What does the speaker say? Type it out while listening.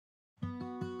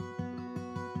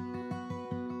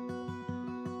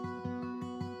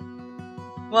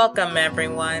Welcome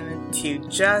everyone to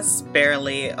Just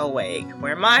Barely Awake,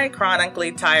 where my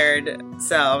chronically tired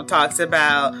self talks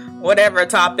about whatever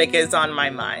topic is on my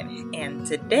mind. And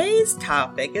today's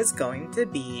topic is going to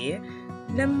be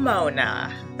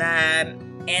Nimona, that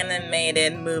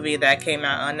animated movie that came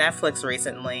out on Netflix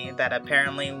recently that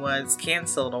apparently was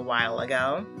canceled a while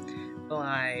ago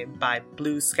by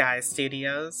Blue Sky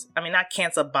Studios. I mean, not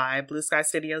canceled by Blue Sky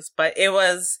Studios, but it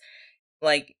was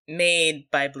made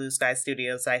by Blue Sky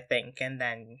Studios, I think, and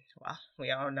then, well, we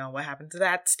all know what happened to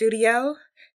that studio.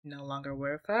 No longer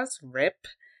with us, RIP.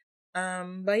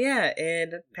 But yeah,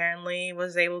 it apparently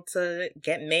was able to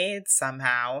get made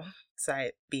somehow,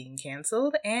 despite being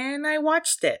canceled, and I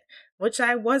watched it, which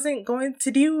I wasn't going to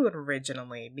do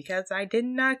originally, because I did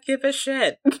not give a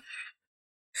shit.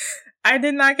 I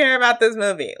did not care about this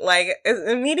movie.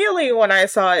 Immediately when I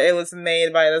saw it was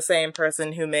made by the same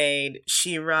person who made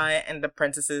She-Ra and the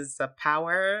Princesses of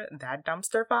Power, that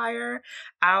dumpster fire,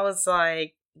 I was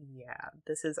like, yeah,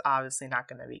 this is obviously not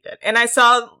going to be good. And I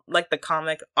saw, the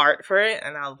comic art for it,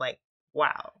 and I was like,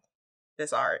 wow,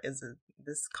 this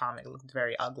comic looks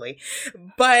very ugly.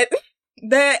 But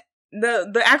the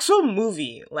actual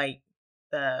movie,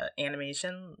 the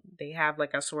animation, they have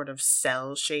a sort of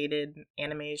cell shaded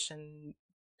animation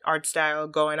art style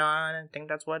going on. I think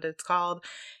that's what it's called.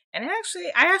 And I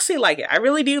actually like it. I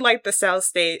really do like the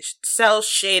cell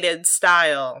shaded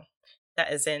style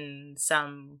that is in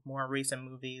some more recent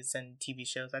movies and TV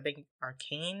shows. I think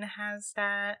Arcane has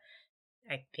that.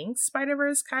 I think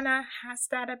Spider-Verse kind of has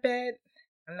that a bit.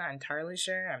 I'm not entirely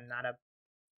sure. I'm not a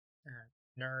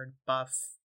nerd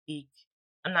buff geek.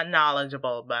 I'm not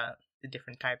knowledgeable about the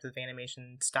different types of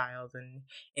animation styles and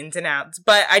ins and outs,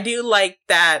 but I do like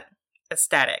that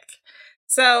aesthetic.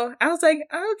 So I was like,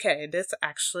 okay, this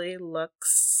actually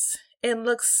looks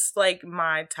like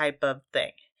my type of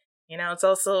thing. It's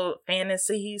also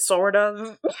fantasy, sort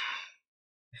of.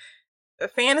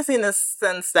 Fantasy in the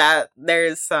sense that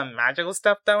there's some magical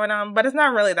stuff going on, but it's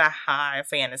not really the high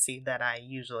fantasy that I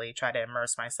usually try to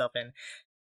immerse myself in.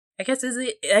 I guess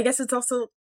it's also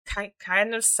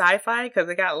kind of sci-fi because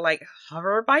they got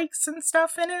hover bikes and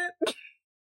stuff in it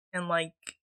and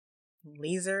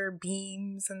laser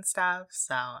beams and stuff,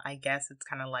 so I guess it's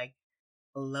kind of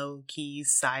low-key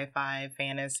sci-fi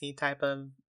fantasy type of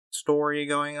story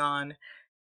going on.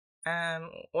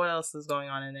 What else is going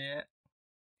on in it?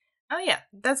 Oh yeah,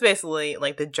 that's basically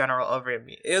the general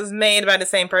overview. It was made by the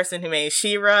same person who made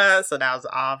She-Ra, so that was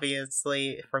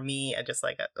obviously for me just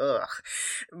ugh.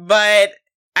 But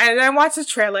I watched the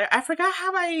trailer. I forgot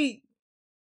how I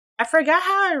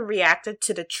reacted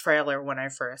to the trailer when I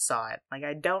first saw it.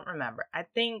 I don't remember. I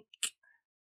think,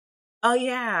 oh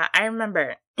yeah, I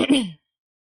remember.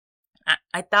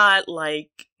 I thought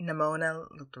Nimona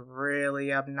looked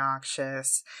really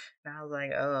obnoxious, and I was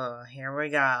like, oh, here we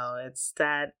go. It's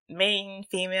that main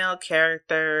female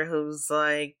character who's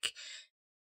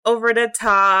over the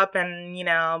top and,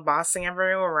 bossing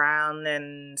everyone around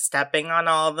and stepping on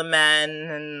all the men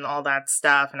and all that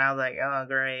stuff. And I was like, oh,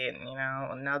 great.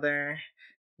 Another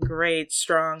great,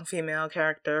 strong female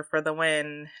character for the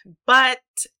win. But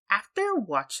after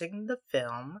watching the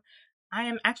film, I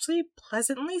am actually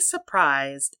pleasantly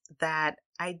surprised that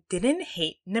I didn't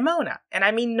hate Nimona. And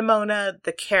I mean Nimona,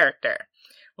 the character.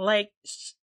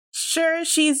 Sure,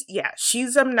 she's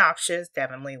obnoxious,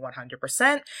 definitely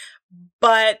 100%,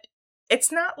 but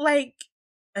it's not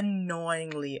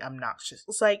annoyingly obnoxious.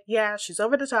 It's yeah, she's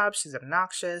over the top, she's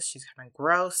obnoxious, she's kind of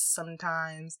gross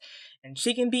sometimes, and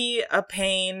she can be a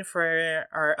pain for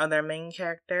our other main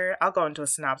character. I'll go into a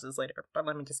synopsis later, but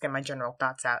let me just get my general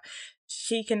thoughts out.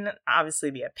 She can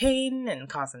obviously be a pain and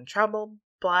cause some trouble,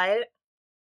 but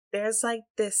there's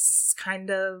this kind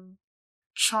of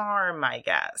charm, I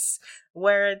guess,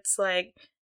 where it's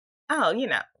oh,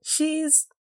 she's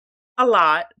a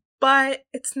lot, but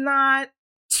it's not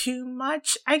too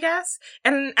much, I guess.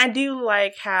 And I do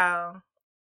like how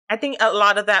I think a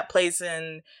lot of that plays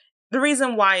in. The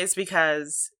reason why is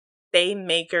because they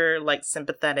make her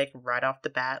sympathetic right off the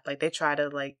bat. They try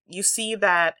to you see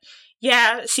that,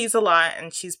 yeah, she's a lot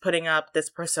and she's putting up this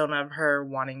persona of her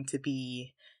wanting to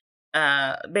be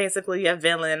basically a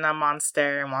villain, a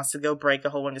monster, and wants to go break a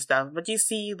whole bunch of stuff. But you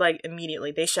see,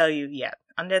 immediately they show you, yeah,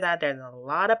 under that there's a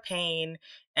lot of pain,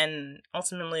 and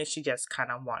ultimately she just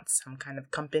kind of wants some kind of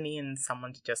company and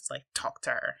someone to just talk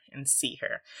to her and see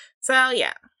her. So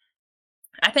yeah,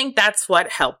 I think that's what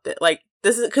helped it.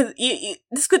 This is because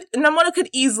Nimona could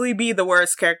easily be the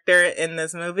worst character in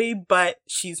this movie, but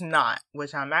she's not,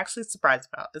 which I'm actually surprised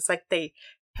about. It's they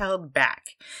held back.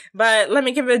 But let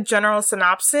me give a general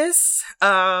synopsis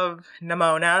of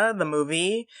Nimona, the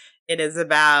movie. It is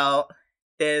about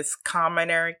this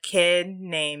commoner kid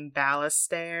named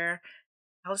Ballister,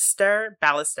 or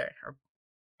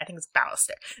I think it's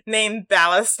Ballister, named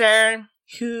Ballister,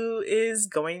 who is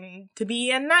going to be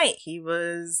a knight. He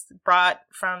was brought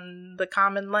from the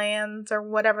common lands or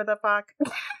whatever the fuck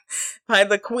by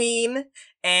the queen,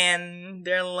 and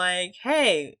they're like,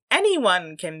 hey,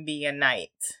 anyone can be a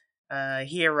knight, a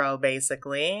hero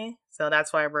basically. So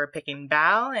that's why we're picking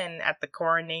Bal, and at the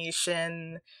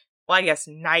coronation, well, I guess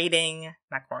knighting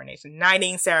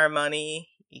ceremony,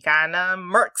 he kind of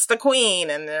murks the queen,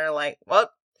 and they're like,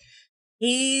 well,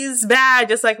 he's bad,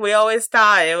 just like we always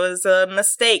thought. It was a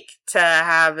mistake to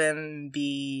have him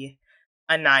be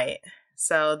a knight.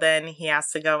 So then he has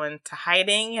to go into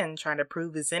hiding and try to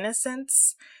prove his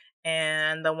innocence.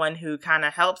 And the one who kind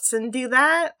of helps him do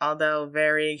that, although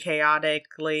very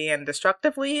chaotically and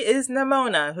destructively, is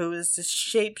Nimona, who is the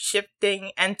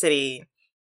shape-shifting entity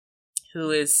who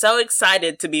is so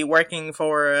excited to be working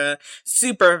for a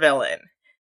supervillain.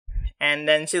 And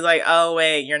then she's like, oh,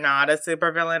 wait, you're not a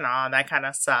supervillain? Oh, that kind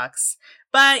of sucks.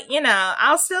 But,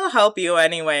 I'll still help you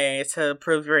anyway to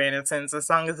prove your innocence, as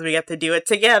long as we get to do it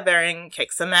together and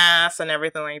kick some ass and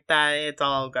everything like that. It's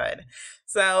all good.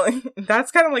 So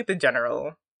that's kind of like the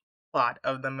general plot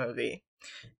of the movie.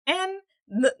 And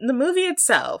the movie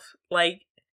itself, like,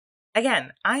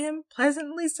 again, I am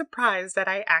pleasantly surprised that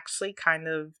I actually kind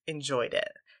of enjoyed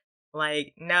it.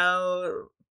 Like, no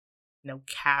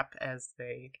cap, as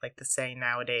they like to say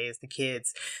nowadays, the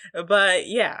kids. But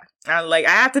yeah, I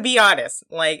have to be honest.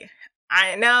 Like,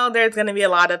 I know there's going to be a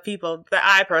lot of people that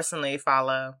I personally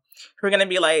follow who are going to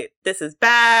be like, this is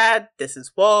bad, this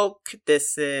is woke,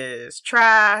 this is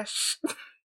trash,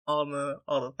 all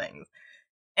the things.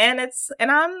 And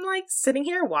I'm like sitting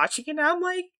here watching it, and I'm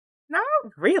like, not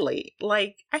really.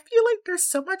 Like, I feel like there's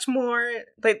so much more,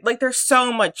 like there's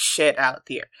so much shit out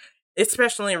there.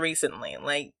 Especially recently,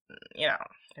 like,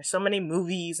 there's so many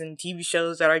movies and TV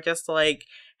shows that are just like,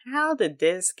 how did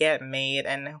this get made,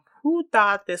 and who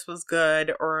thought this was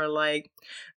good, or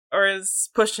is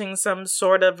pushing some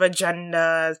sort of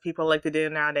agenda, as people like to do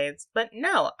nowadays. But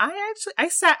no, I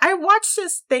watched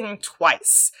this thing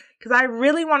twice, because I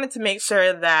really wanted to make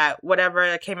sure that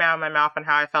whatever came out of my mouth and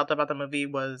how I felt about the movie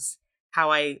was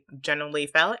how I genuinely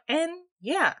felt. And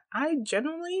yeah, I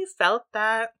genuinely felt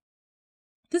that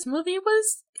this movie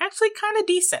was actually kind of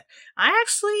decent. I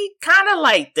actually kind of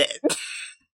liked it.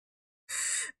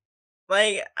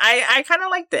 Like, I kind of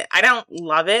liked it. I don't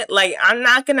love it. Like, I'm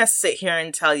not gonna sit here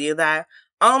and tell you that,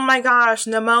 oh my gosh,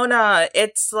 Nimona,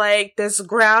 it's like this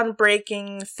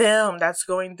groundbreaking film that's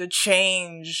going to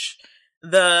change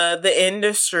the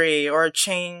industry, or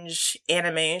change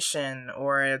animation,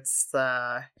 or it's,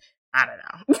 I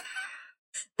don't know.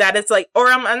 That it's like, or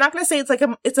I'm not gonna say it's like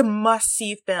it's a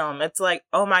must-see film. It's like,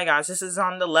 oh my gosh, this is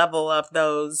on the level of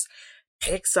those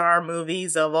Pixar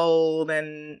movies of old,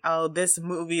 and oh, this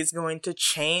movie is going to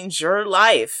change your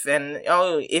life, and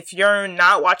oh, if you're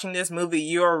not watching this movie,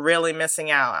 you're really missing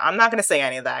out. I'm not gonna say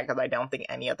any of that, because I don't think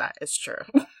any of that is true.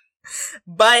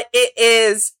 But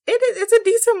it's a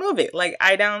decent movie. Like,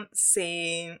 I don't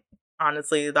see,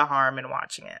 honestly, the harm in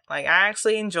watching it. Like, I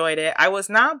actually enjoyed it. I was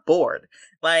not bored.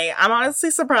 Like, I'm honestly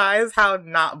surprised how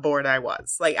not bored I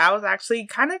was. Like, I was actually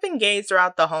kind of engaged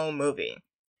throughout the whole movie.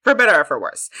 For better or for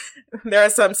worse. There are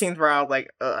some scenes where I was like,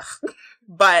 ugh.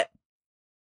 But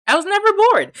I was never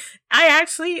bored. I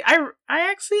actually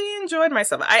enjoyed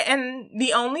myself. And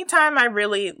the only time I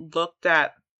really looked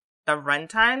at the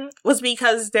runtime was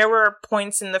because there were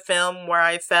points in the film where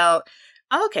I felt,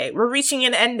 okay, we're reaching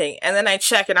an ending. And then I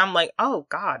check and I'm like, oh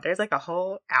god, there's like a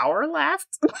whole hour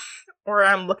left? Or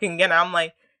I'm looking and I'm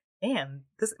like, man,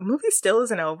 this movie still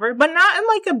isn't over. But not in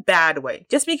like a bad way.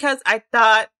 Just because I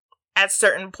thought at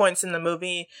certain points in the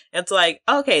movie, it's like,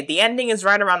 okay, the ending is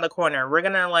right around the corner. We're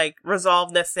gonna like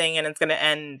resolve this thing and it's gonna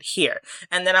end here.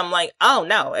 And then I'm like, oh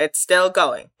no, it's still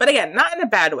going. But again, not in a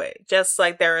bad way. Just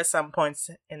like there are some points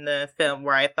in the film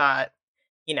where I thought,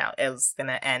 it was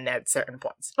gonna end at certain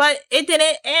points. But it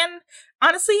didn't, and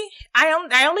honestly, I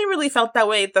only really felt that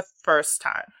way the first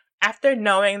time. After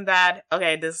knowing that,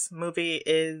 okay, this movie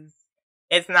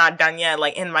it's not done yet,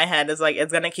 like in my head, it's like,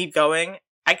 it's gonna keep going,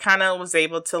 I kind of was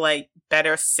able to like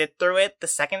better sit through it the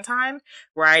second time,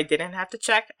 where I didn't have to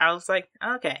check. I was like,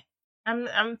 okay,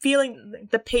 I'm feeling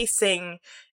the pacing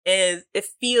it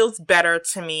feels better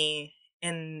to me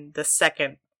in the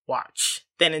second watch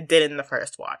than it did in the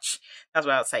first watch. That's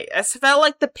what I would say. It felt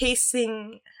like the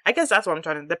pacing, I guess that's what I'm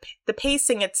trying to, the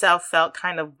pacing itself felt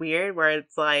kind of weird, where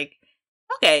it's like,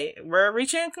 okay, we're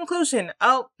reaching a conclusion.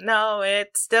 Oh, no,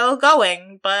 it's still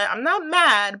going, but I'm not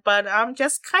mad, but I'm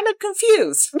just kind of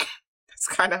confused. That's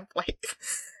kind of like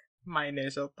my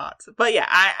initial thoughts. But yeah,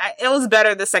 it was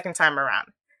better the second time around.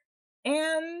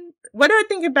 And what do I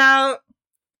think about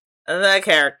the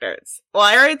characters? Well,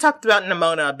 I already talked about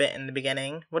Nimona a bit in the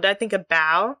beginning. What do I think of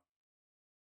Bao?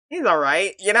 He's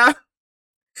alright, you know?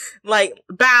 Like,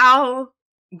 Bao,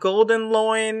 Golden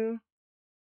Loin.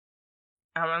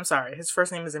 I'm sorry, his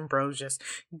first name is Ambrosius.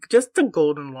 Just the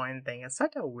Golden Loin thing. It's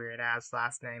such a weird-ass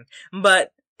last name.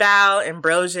 But Bao,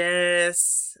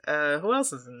 Ambrosius, who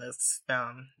else is in this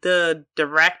film? The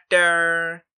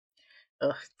director,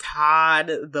 Todd,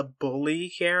 the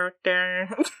bully character.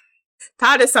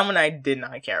 Todd is someone I did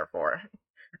not care for.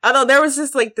 Although there was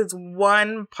just like this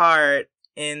one part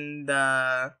in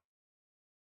the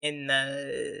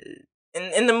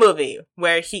movie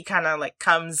where he kind of like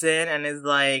comes in and is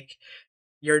like,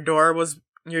 your door was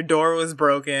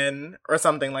broken or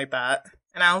something like that.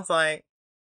 And I was like,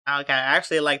 okay, I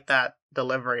actually like that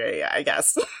delivery, I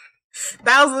guess.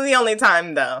 That was the only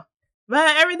time though.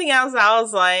 But everything else, I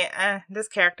was like, this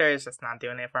character is just not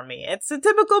doing it for me. It's a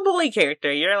typical bully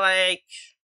character. You're like,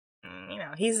 you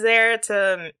know, he's there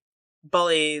to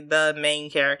bully the main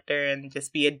character and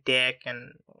just be a dick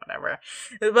and whatever.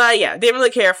 But yeah, didn't really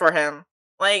care for him.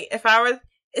 Like,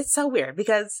 it's so weird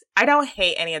because I don't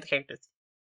hate any of the characters.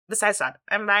 Besides Todd,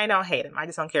 I don't hate him. I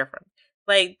just don't care for him.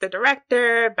 Like, the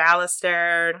director,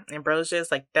 Ballister,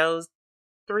 Ambrosius, like, those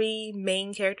three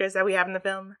main characters that we have in the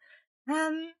film,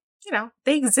 you know,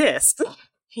 they exist.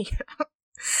 You know?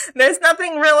 There's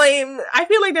nothing really, I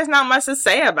feel like there's not much to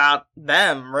say about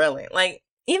them, really. Like,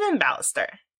 even Ballister.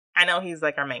 I know he's,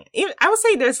 like, our main, I would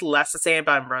say there's less to say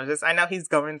about Ambrosius. I know he's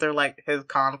going through, like, his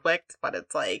conflict, but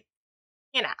it's like,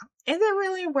 you know, is it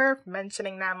really worth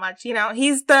mentioning that much? You know,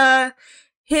 he's a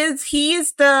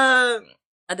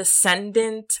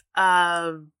descendant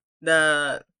of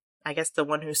I guess the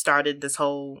one who started this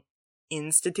whole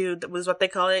institute, that was what they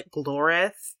call it,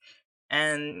 Glorith.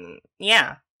 And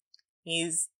yeah,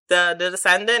 he's the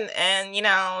descendant, and you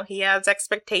know, he has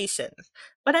expectations.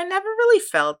 But I never really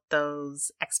felt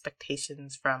those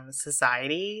expectations from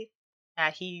society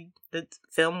that the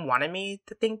film wanted me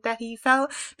to think that he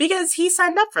felt, because he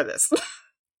signed up for this.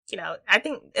 You know, I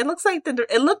think it looked like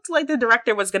the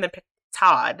director was going to pick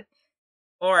Todd,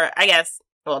 or I guess,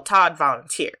 well, Todd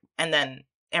volunteered, and then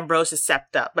Ambrosius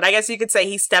stepped up. But I guess you could say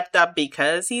he stepped up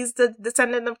because he's the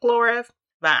descendant of Glorith.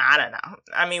 But I don't know.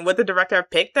 I mean, would the director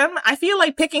have picked him? I feel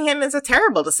like picking him is a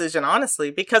terrible decision, honestly,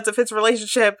 because of his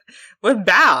relationship with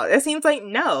Bao. It seems like,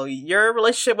 no, your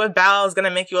relationship with Bao is going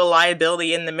to make you a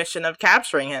liability in the mission of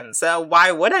capturing him. So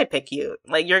why would I pick you?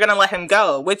 Like, you're going to let him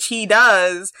go, which he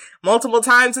does multiple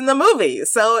times in the movie.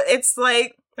 So it's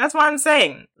like, that's what I'm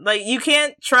saying. Like, you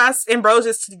can't trust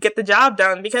Ambrosius to get the job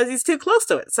done because he's too close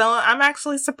to it. So I'm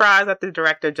actually surprised that the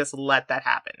director just let that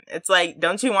happen. It's like,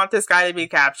 don't you want this guy to be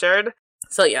captured?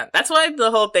 So yeah, that's why the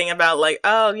whole thing about like,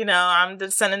 oh, you know, I'm the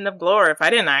descendant of Glorith. I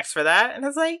didn't ask for that. And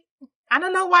it's like, I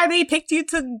don't know why they picked you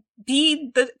to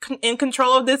be in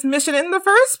control of this mission in the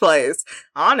first place.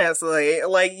 Honestly,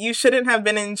 like, you shouldn't have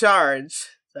been in charge.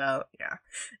 So yeah,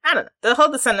 I don't know. The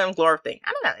whole descendant of Glorith thing,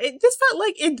 I don't know. It just felt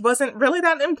like it wasn't really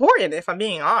that important, if I'm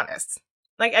being honest.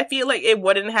 Like, I feel like it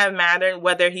wouldn't have mattered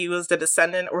whether he was the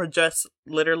descendant or just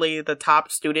literally the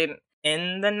top student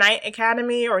in the Knight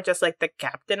Academy, or just like the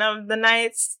captain of the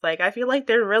Knights. Like, I feel like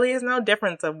there really is no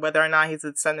difference of whether or not he's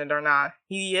a descendant or not.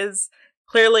 He is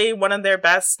clearly one of their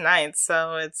best knights,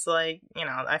 so it's like, you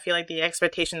know, I feel like the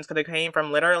expectations could have came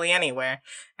from literally anywhere.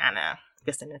 I don't know,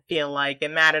 just didn't feel like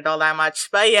it mattered all that much.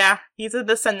 But yeah, he's a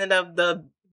descendant of the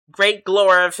great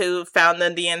Glorith who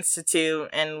founded the Institute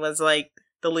and was like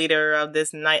the leader of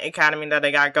this Knight Academy that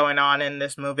they got going on in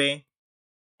this movie.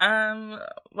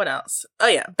 What else? Oh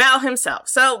yeah, Bao himself.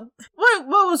 So, what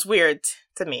was weird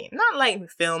to me, not like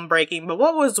film breaking, but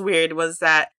what was weird was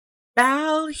that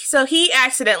Bao, so he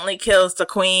accidentally kills the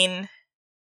queen,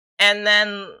 and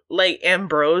then, like,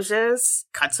 Ambrosius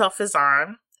cuts off his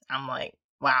arm. I'm like,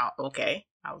 wow, okay.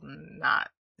 I was not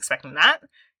expecting that.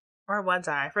 Or was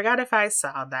I? I forgot if I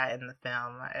saw that in the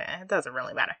film. It doesn't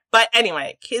really matter. But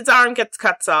anyway, his arm gets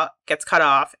cut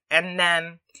off, and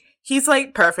then he's,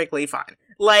 like, perfectly fine.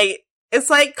 Like, it's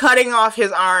like cutting off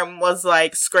his arm was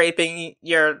like scraping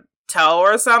your toe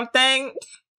or something.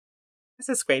 This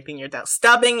is scraping your toe.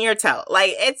 Stubbing your toe.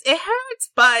 Like, it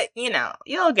hurts, but, you know,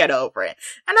 you'll get over it.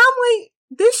 And I'm like,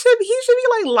 he should be,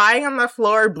 like, lying on the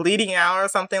floor bleeding out or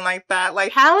something like that.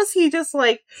 Like, how is he just,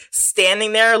 like,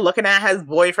 standing there looking at his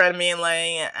boyfriend being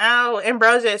like, oh,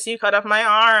 Ambrosius, you cut off my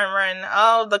arm, and,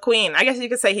 oh, the queen. I guess you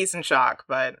could say he's in shock,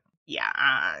 but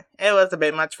yeah, it was a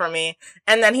bit much for me.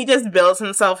 And then he just builds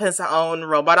himself his own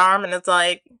robot arm, and it's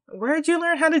like, where'd you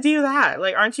learn how to do that?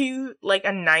 Like, aren't you like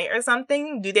a knight or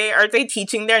something? Aren't they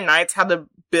teaching their knights how to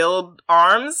build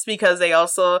arms? Because they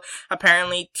also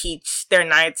apparently teach their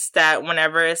knights that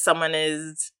whenever someone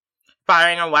is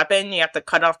firing a weapon, you have to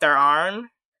cut off their arm.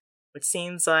 Which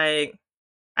seems like,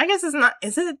 I guess it's not,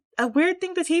 is it a weird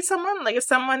thing to teach someone? Like, if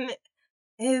someone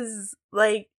is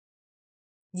like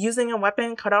using a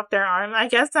weapon, cut off their arm, I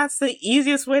guess that's the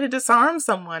easiest way to disarm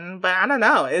someone, but I don't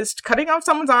know. Is cutting off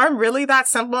someone's arm really that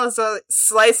simple as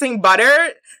slicing butter?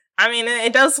 I mean,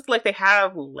 it does look like they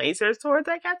have laser swords,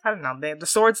 I guess. I don't know. The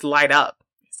swords light up,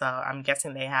 so I'm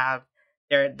guessing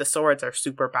the swords are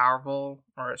super powerful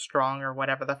or strong or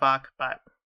whatever the fuck, but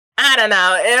I don't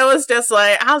know. It was just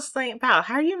like, I was like, pal,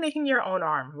 how are you making your own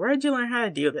arm? Where did you learn how to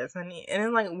do this? And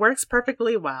it like works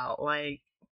perfectly well. Like,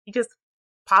 he just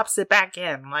pops it back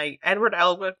in. Like, Edward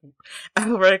Elric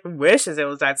wishes it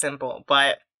was that simple.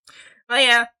 But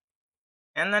yeah.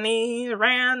 And then he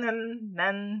ran, and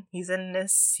then he's in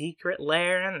this secret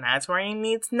lair, and that's where he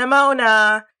meets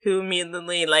Nimona, who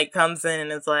immediately, like, comes in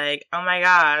and is like, oh my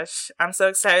gosh, I'm so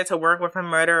excited to work with a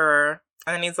murderer.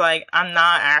 And then he's like, I'm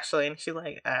not actually. And she's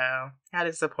like, oh, how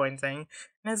disappointing.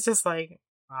 And it's just like,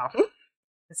 wow,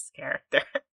 this character.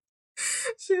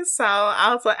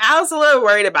 I was a little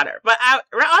worried about her. But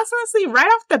honestly, right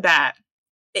off the bat,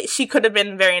 she could have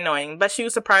been very annoying, but she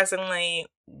surprisingly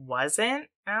wasn't.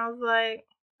 And I was like,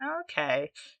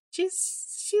 okay,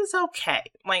 she's okay.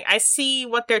 Like, I see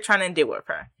what they're trying to do with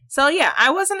her. So yeah, I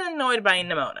wasn't annoyed by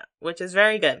Nimona, which is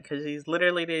very good, because she's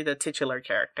literally the titular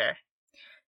character.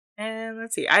 And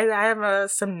let's see, I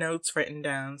have some notes written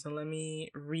down, so let me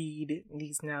read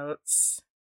these notes.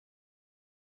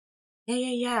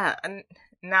 Yeah. And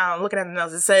now I'm looking at the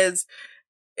notes. It says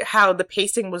how the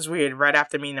pacing was weird right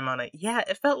after meeting Nimona. Yeah,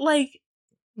 it felt like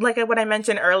what I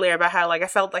mentioned earlier about how, like, I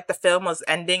felt like the film was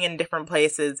ending in different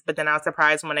places, but then I was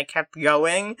surprised when it kept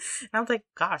going. And I was like,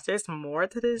 gosh, there's more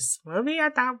to this movie? I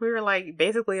thought we were, like,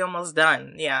 basically almost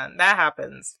done. Yeah, that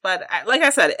happens. But like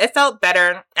I said, it felt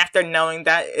better after knowing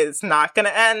that it's not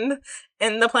gonna end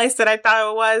in the place that I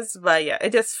thought it was. But yeah,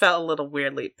 it just felt a little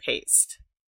weirdly paced.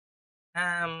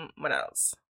 What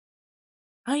else?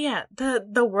 Oh yeah,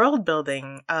 the world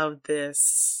building of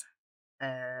this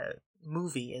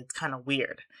movie is kind of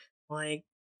weird. Like,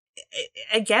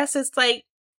 I guess it's like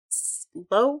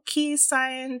low key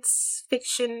science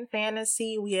fiction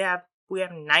fantasy. We have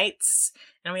knights,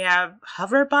 and we have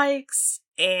hover bikes,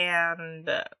 and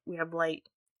we have like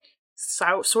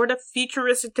sort of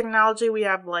futuristic technology. We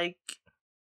have like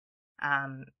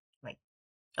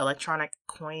electronic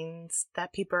coins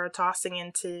that people are tossing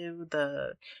into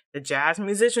the jazz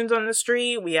musicians on the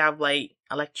street. We have like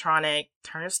electronic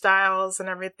turnstiles and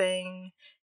everything.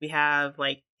 We have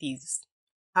like these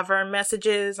hover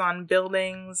messages on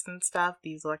buildings and stuff,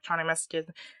 these electronic messages.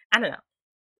 I don't know.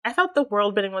 I felt the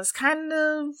world building was kind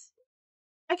of,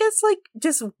 I guess, like,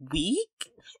 just weak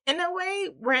in a way,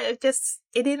 where it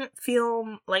didn't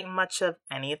feel like much of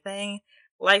anything.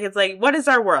 Like, it's like, what is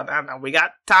our world? I don't know. We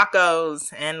got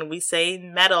tacos, and we say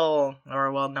metal,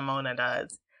 or, well, Nimona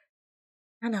does.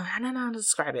 I don't know how to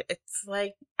describe it. It's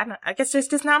like, I guess there's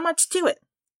just not much to it.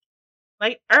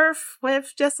 Like, Earth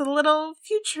with just a little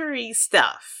future-y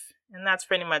stuff. And that's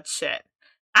pretty much it.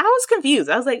 I was confused.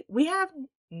 I was like, we have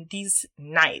these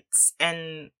knights,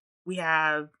 and we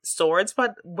have swords,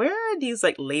 but where are these,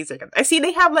 like, laser guns? I see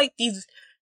they have, like, these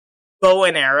bow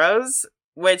and arrows,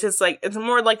 which is like, it's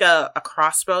more like a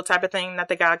crossbow type of thing that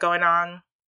they got going on.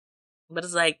 But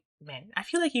it's like, man, I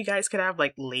feel like you guys could have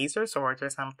like laser swords or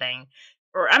something.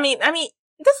 Or I mean,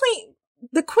 definitely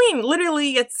the queen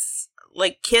literally gets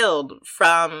like killed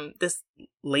from this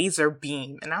laser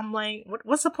beam. And I'm like,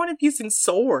 what's the point of using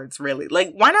swords, really?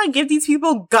 Like, why not give these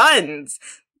people guns?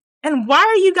 And why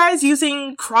are you guys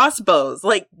using crossbows?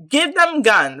 Like, give them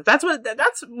guns. That's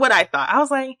what I thought. I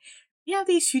was like, we have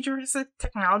these futuristic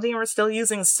technology and we're still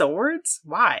using swords?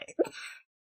 Why?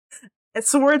 It's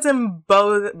swords and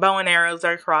bow and arrows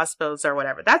or crossbows or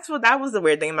whatever. That was the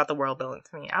weird thing about the world building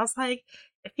to me. I was like,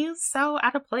 it feels so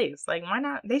out of place. Like, why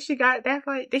not? They should have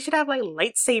like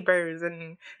lightsabers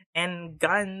and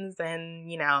guns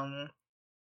and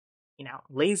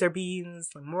laser beams,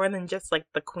 more than just like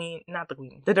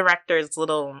the director's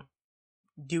little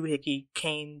doohickey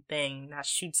cane thing that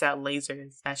shoots out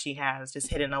lasers that she has just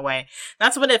hidden away.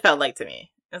 That's what it felt like to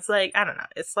me. It's like, I don't know.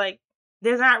 It's like,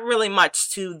 there's not really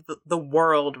much to the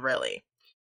world, really.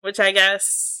 Which I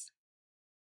guess,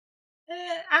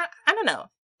 I don't know.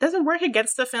 Does it work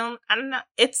against the film? I don't know.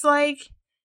 It's like,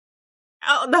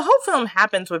 the whole film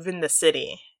happens within the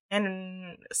city.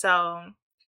 And so,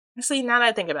 actually, now that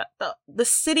I think about it, the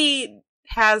city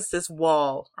has this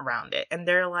wall around it, and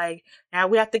they're like, "Now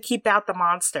we have to keep out the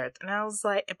monsters." And I was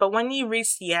like, but when you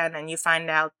reach the end and you find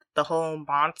out the whole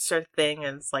monster thing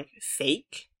is like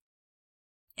fake,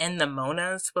 and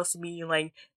Nimona is supposed to be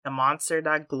like the monster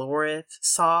that Glorith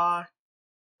saw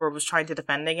or was trying to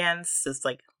defend against, this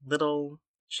like little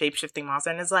shape-shifting monster,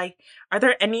 and it's like, are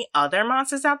there any other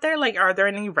monsters out there? Like, are there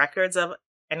any records of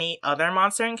any other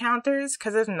monster encounters?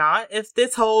 Because if not, if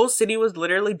this whole city was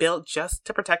literally built just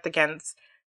to protect against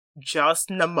just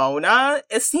Nimona,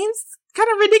 it seems kind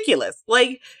of ridiculous.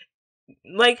 Like,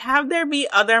 have there be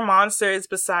other monsters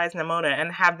besides Nimona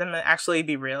and have them actually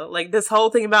be real? Like, this whole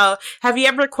thing about, have you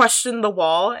ever questioned the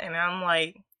wall? And I'm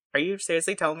like, are you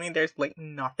seriously telling me there's, like,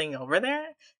 nothing over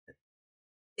there?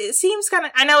 It seems kind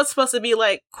of, I know it's supposed to be,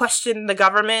 like, question the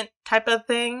government type of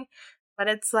thing, but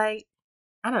it's like,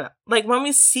 I don't know. Like, when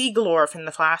we see Glorf in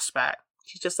the flashback,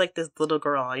 she's just like this little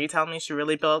girl. Are you telling me she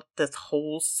really built this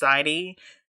whole society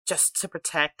just to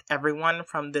protect everyone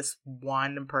from this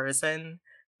one person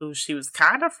who she was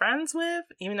kind of friends with,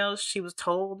 even though she was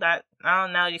told that, oh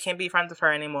no, you can't be friends with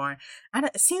her anymore?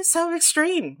 It seems so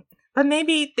extreme. But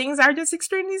maybe things are just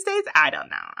extreme these days? I don't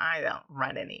know. I don't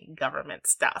run any government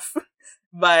stuff.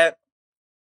 But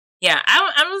yeah,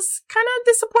 I was kind of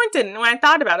disappointed when I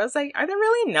thought about it. I was like, are there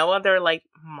really no other, like,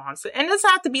 monster? And it doesn't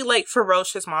have to be, like,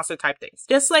 ferocious monster type things.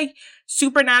 Just, like,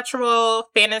 supernatural,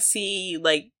 fantasy,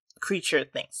 like, creature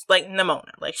things. Like Nimona.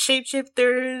 Like,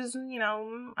 shapeshifters, you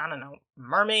know, I don't know,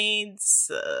 mermaids,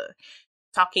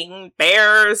 talking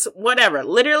bears, whatever.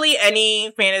 Literally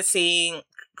any fantasy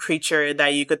creature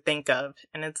that you could think of.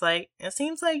 And it's like, it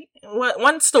seems like,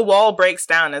 once the wall breaks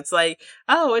down, it's like,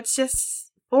 oh, it's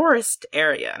just forest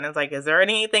area. And it's like, is there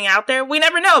anything out there? We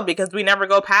never know, because we never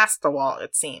go past the wall,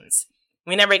 it seems.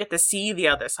 We never get to see the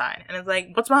other side. And it's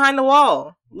like, what's behind the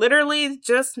wall? Literally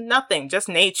just nothing, just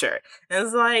nature. And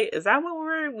it's like, is that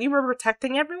what we were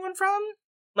protecting everyone from?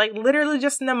 Like, literally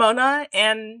just Nimona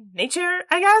and nature,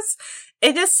 I guess?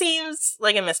 It just seems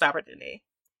like a missed opportunity.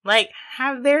 Like,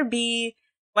 have there be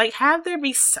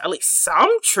at least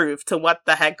some truth to what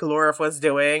the heck Glorif was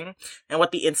doing and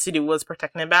what the Institute was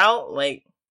protecting about? Like,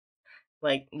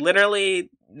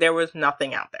 literally, there was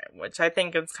nothing out there, which I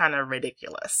think is kind of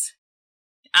ridiculous.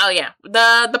 Oh yeah,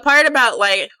 the part about,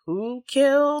 like, who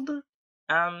killed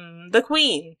the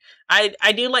queen.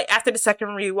 I do like, after the second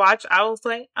rewatch, I was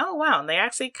like, oh wow, they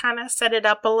actually kind of set it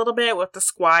up a little bit with the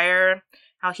squire,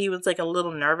 how he was like a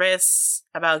little nervous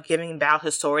about giving Bao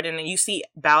his sword, and then you see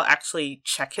Bao actually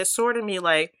check his sword and be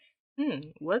like,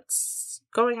 what's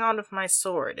going on with my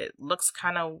sword? It looks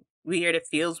kind of weird, it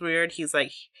feels weird. He's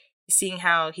like, seeing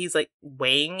how he's like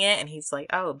weighing it, and he's like,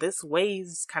 oh, this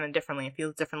weighs kind of differently, it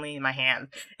feels differently in my hand.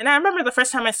 And I remember the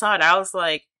first time I saw it, I was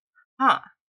like, huh.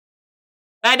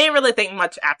 But I didn't really think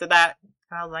much after that.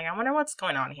 I was like, I wonder what's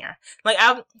going on here. Like,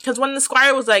 because when the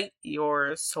squire was like,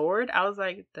 your sword, I was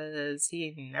like, is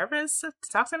he nervous to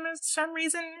talk to him for some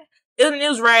reason? It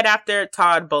was right after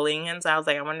Todd bullying him, so I was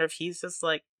like, I wonder if he's just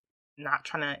like not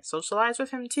trying to socialize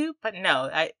with him too. But no,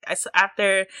 I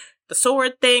after the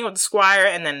sword thing with the squire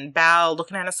and then Bao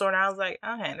looking at a sword, I was like,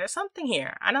 okay, there's something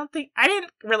here. I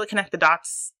didn't really connect the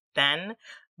dots then,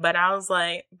 but I was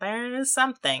like, there is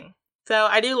something. So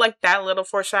I do like that little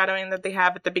foreshadowing that they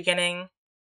have at the beginning.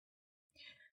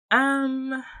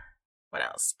 What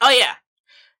else? Oh yeah.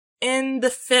 In the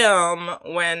film,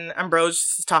 when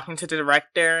Ambrosius is talking to the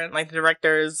director, like, the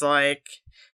director is like,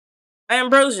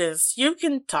 Ambrosius, you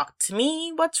can talk to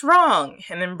me, what's wrong?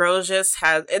 And there's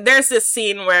this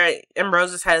scene where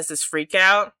Ambrosius has this freak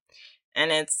out,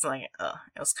 and it's like,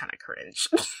 it was kind of cringe.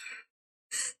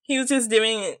 He was just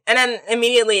doing it, and then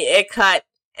immediately it cut,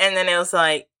 and then it was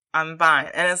like, I'm fine.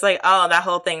 And it's like, oh, that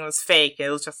whole thing was fake. It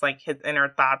was just like his inner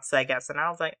thoughts, I guess. And I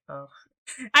was like, oh.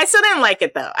 I still didn't like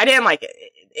it though. I didn't like it.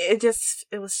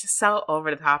 It was just so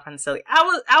over the top and silly.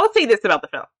 I would say this about the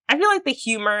film. I feel like the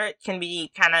humor can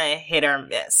be kind of hit or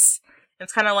miss.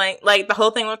 It's kind of like the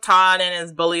whole thing with Todd and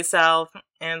his bully self.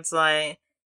 And it's like,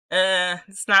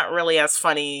 it's not really as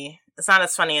funny. It's not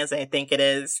as funny as I think it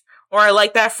is. Or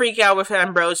like that freak out with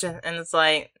Ambrosia, and it's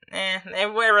like,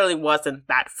 it really wasn't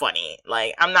that funny.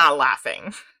 Like, I'm not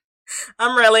laughing.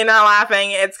 I'm really not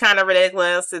laughing. It's kind of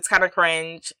ridiculous. It's kind of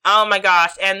cringe. Oh my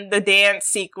gosh. And the dance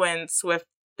sequence with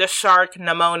the shark,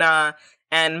 Nimona,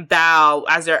 and Bao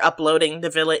as they're uploading the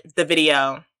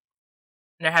video. And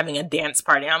they're having a dance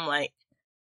party. I'm like,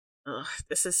 ugh,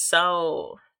 this is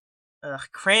so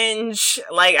cringe.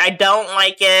 Like, I don't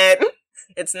like it.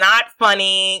 It's not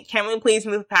funny. Can we please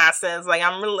move past this? Like,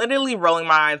 I'm literally rolling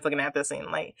my eyes looking at this scene.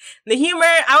 Like, the humor,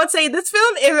 I would say this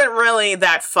film isn't really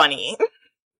that funny.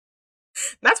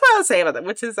 That's what I would say about it,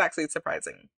 which is actually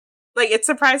surprising. like, it's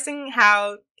surprising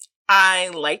how I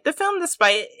like the film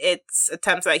despite its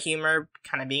attempts at humor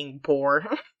kind of being poor.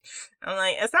 I'm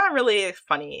like, it's not really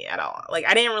funny at all. Like,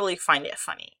 I didn't really find it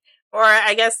funny. Or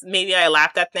I guess maybe I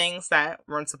laughed at things that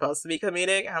weren't supposed to be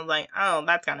comedic. I was like, oh,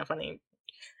 that's kind of funny.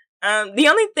 The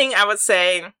only thing I would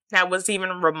say that was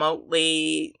even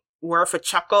remotely worth a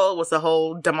chuckle was the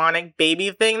whole demonic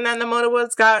baby thing that Nimona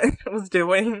was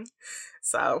doing.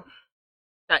 So,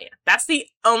 yeah, that's the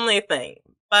only thing.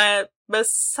 But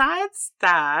besides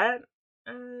that,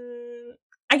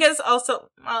 I guess also,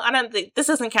 well, I don't think this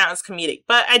doesn't count as comedic,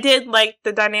 but I did like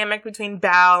the dynamic between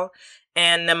Bao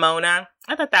and Nimona.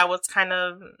 I thought that was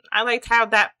I liked how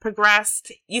that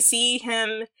progressed. You see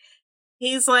him,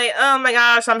 he's like, oh my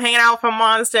gosh, I'm hanging out with a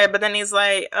monster, but then he's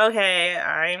like, okay,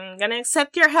 I'm gonna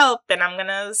accept your help, and I'm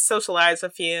gonna socialize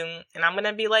with you, and I'm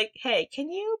gonna be like, hey, can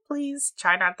you please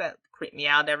try not to creep me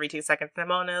out every 2 seconds?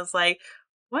 Nimona's like,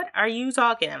 what are you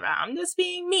talking about? I'm just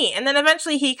being me. And then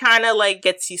eventually he kind of like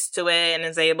gets used to it and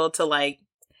is able to like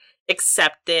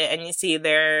accept it. And you see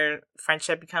their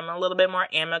friendship become a little bit more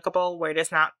amicable where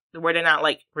they're not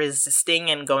like resisting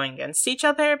and going against each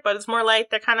other, but it's more like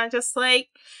they're kind of just like,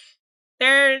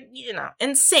 they're,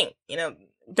 in sync,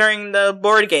 during the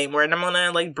board game where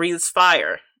Nimona like breathes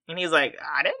fire. And he's like,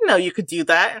 I didn't know you could do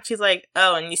that. And she's like,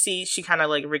 oh, and you see she kind of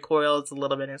like recoils a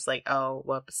little bit. And it's like, oh,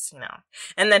 whoops,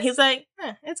 And then he's like,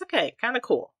 it's okay, kind of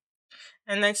cool.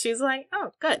 And then she's like,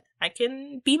 oh, good. I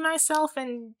can be myself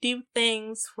and do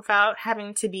things without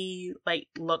having to be like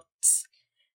looked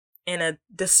in a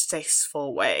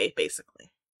distasteful way,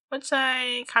 basically. Which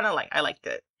I kind of like. I liked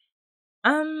it.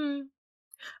 Oh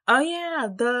yeah,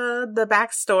 the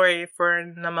backstory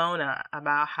for Nimona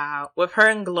about how, with her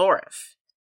and Glorif.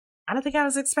 I don't think I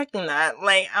was expecting that.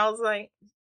 Like, I was like,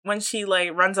 when she,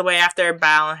 like, runs away after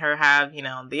Bao and her have,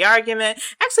 the argument.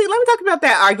 Actually, let me talk about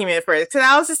that argument first. Because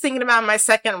I was just thinking about my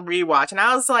second rewatch. And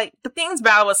I was like, the things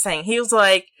Bao was saying. He was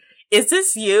like, is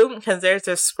this you? Because there's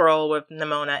this scroll with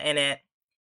Nimona in it.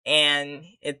 And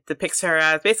it depicts her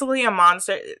as basically a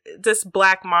monster. This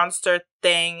black monster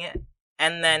thing.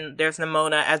 And then there's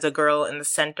Nimona as a girl in the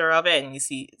center of it. And you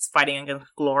see it's fighting against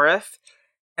Glorif.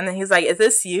 And then he's like, is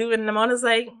this you? And Nimona's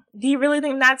like, do you really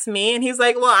think that's me? And he's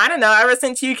like, well, I don't know. Ever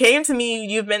since you came to me,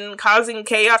 you've been causing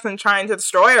chaos and trying to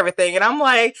destroy everything. And I'm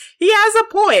like, he has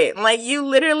a point. Like, you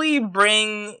literally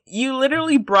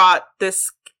brought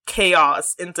this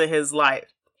chaos into his life.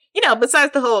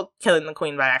 Besides the whole killing the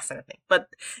queen by accident thing. But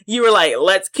you were like,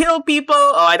 let's kill people.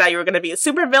 Oh, I thought you were going to be a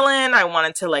supervillain. I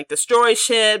wanted to, like, destroy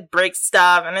shit, break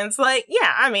stuff. And it's like,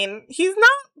 yeah, I mean, he's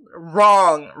not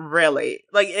wrong, really.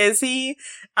 Like, is he?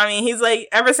 I mean, he's like,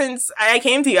 ever since I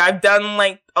came to you, I've done,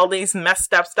 like, all these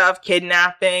messed up stuff,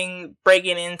 kidnapping,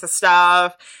 breaking into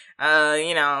stuff,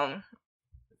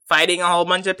 fighting a whole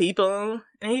bunch of people.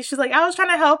 And she's like, I was trying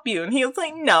to help you. And he was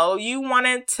like, no, you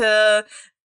wanted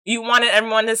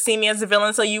everyone to see me as a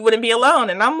villain so you wouldn't be alone.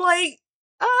 And I'm like,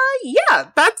 yeah,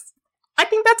 I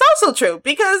think that's also true.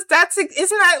 Because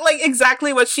isn't that like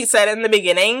exactly what she said in the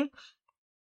beginning?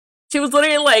 She was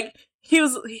literally like, he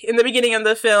was, in the beginning of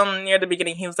the film, near the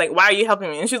beginning, he was like, why are you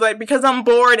helping me? And she's like, because I'm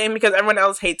bored and because everyone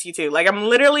else hates you too. Like, I'm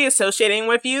literally associating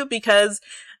with you because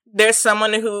there's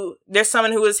someone who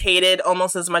is hated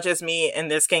almost as much as me in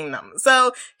this kingdom.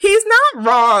 So, he's not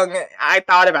wrong. I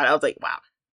thought about it. I was like, wow.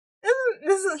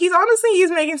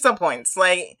 He's making some points.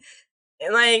 Like,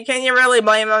 can you really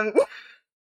blame him?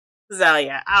 So,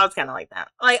 yeah, I was kind of like that.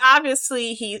 Like,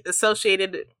 obviously,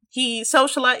 socialized,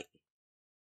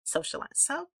 so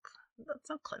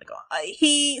clinical.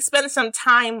 He spent some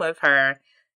time with her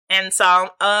and saw,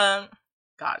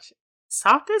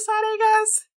 softer side, I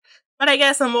guess. But I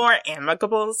guess a more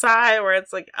amicable side where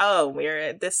it's like, oh,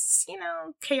 we're this,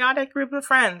 chaotic group of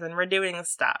friends and we're doing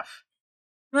stuff.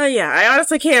 Well, yeah, I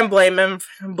honestly can't blame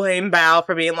Bao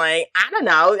for being like, I don't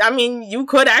know. I mean, you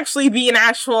could actually be an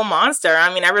actual monster.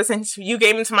 I mean, ever since you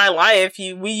came into my life,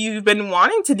 you've been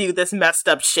wanting to do this messed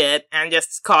up shit and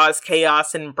just cause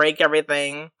chaos and break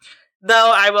everything.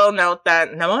 Though I will note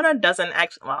that Nimona doesn't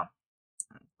actually, well,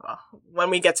 when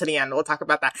we get to the end, we'll talk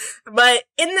about that. But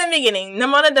in the beginning,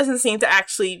 Nimona doesn't seem to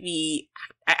actually be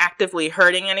actively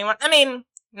hurting anyone. I mean,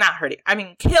 not hurting. I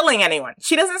mean, killing anyone.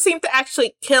 She doesn't seem to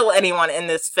actually kill anyone in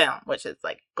this film, which is,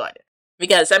 like, good.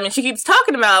 Because, I mean, she keeps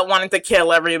talking about wanting to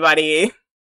kill everybody.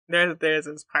 There's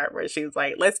this part where she's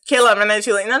like, let's kill him. And then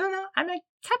she's like, no, I'm gonna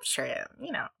capture him.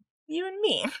 You and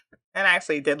me. And I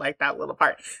actually did like that little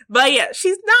part. But yeah,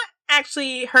 she's not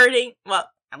actually hurting. Well,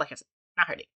 like I said, not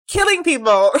hurting. Killing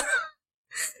people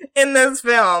in this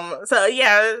film. So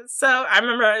yeah, I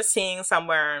remember seeing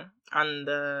somewhere on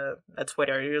the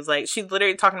Twitter. He was like, she's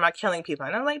literally talking about killing people.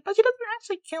 And I'm like, but she doesn't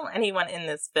actually kill anyone in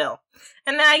this film.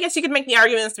 And then I guess you could make the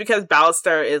arguments because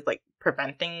Ballister is, like,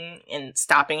 preventing and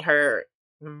stopping her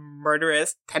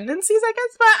murderous tendencies, I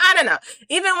guess. But I don't know.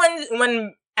 Even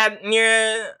when at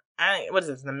near, what is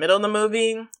this, the middle of the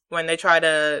movie? When they try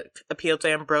to appeal to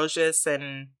Ambrosius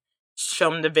and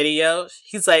show him the video,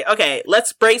 he's like, okay,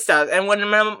 let's break stuff. And when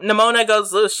Nimona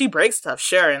goes loose, she breaks stuff,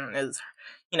 sure, and is,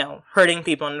 hurting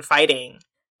people and fighting.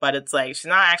 But it's like, she's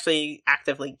not actually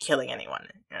actively killing anyone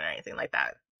or anything like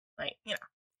that. Like,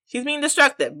 she's being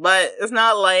destructive, but it's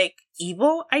not like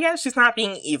evil, I guess. She's not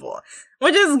being evil,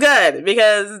 which is good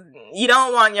because you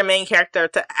don't want your main character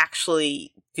to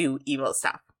actually do evil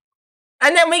stuff.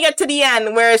 And then we get to the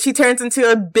end where she turns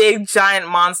into a big giant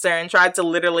monster and tries to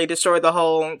literally destroy the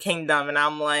whole kingdom. And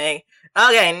I'm like,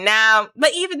 okay, now, but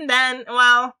even then,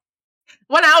 well,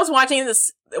 when I was watching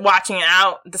it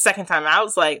out the second time, I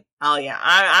was like, oh yeah,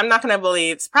 I'm not gonna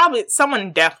believe, probably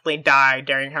someone definitely died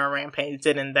during her rampage,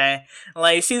 didn't they?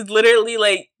 Like, she's literally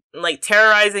like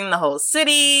terrorizing the whole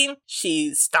city.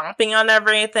 She's stomping on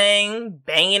everything,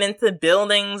 banging into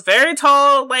buildings, very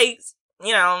tall, like,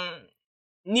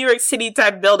 New York City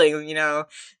type buildings,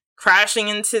 crashing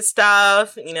into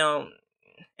stuff,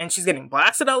 and she's getting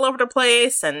blasted all over the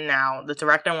place. And now the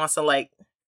director wants to, like,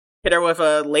 hit her with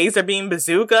a laser beam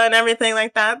bazooka and everything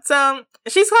like that. So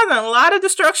she's causing a lot of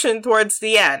destruction towards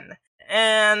the end.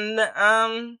 And,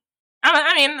 I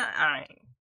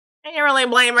can't really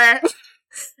blame her.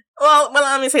 Well,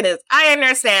 let me say this. I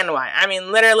understand why. I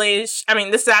mean, literally,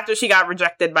 this is after she got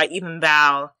rejected by even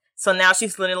Val. So now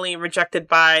she's literally rejected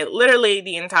by literally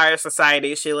the entire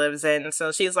society she lives in.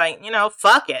 So she's like,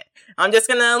 fuck it. I'm just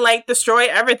gonna, like, destroy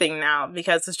everything now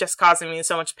because it's just causing me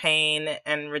so much pain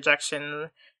and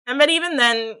rejection. But even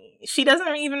then, she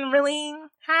doesn't even really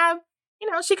have,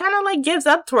 she kind of, like, gives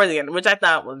up towards the end, which I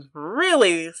thought was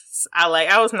really,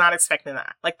 I was not expecting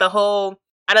that. Like, the whole,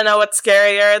 I don't know what's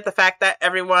scarier, the fact that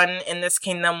everyone in this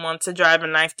kingdom wants to drive a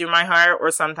knife through my heart,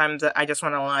 or sometimes I just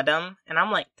want to let them. And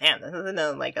I'm like, damn, this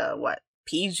isn't like a,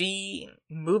 PG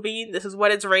movie? This is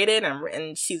what it's rated?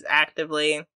 And she's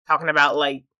actively talking about,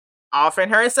 like, offering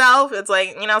herself. It's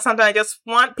like, sometimes I just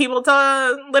want people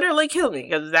to literally kill me,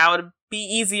 because that would be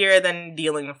easier than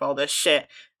dealing with all this shit.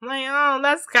 I'm like, oh,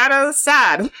 that's kind of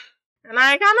sad. And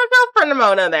I kind of felt for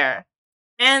Nimona there.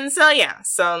 And so, yeah.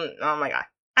 Oh my god.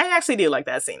 I actually do like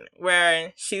that scene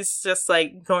where she's just,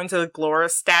 like, going to the Glora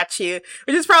statue,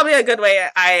 which is probably a good way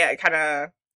I kind of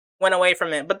went away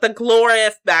from it. But the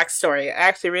Glora backstory, I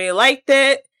actually really liked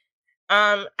it.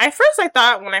 At first I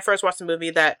thought, when I first watched the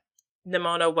movie, that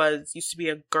Nimona used to be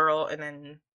a girl, and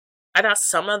then I thought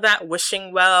some of that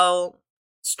wishing well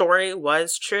story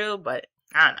was true, but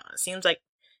I don't know. It seems like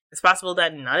it's possible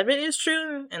that none of it is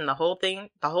true, and the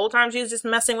whole time she was just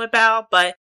messing with Val,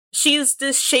 but she's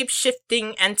this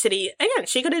shape-shifting entity. Again,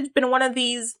 she could have been one of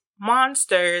these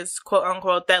monsters,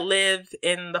 quote-unquote, that live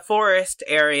in the forest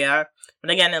area.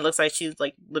 But again, it looks like she's,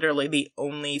 like, literally the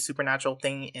only supernatural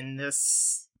thing in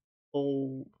this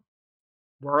whole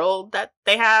world that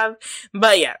they have.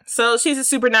 But yeah, so she's a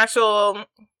supernatural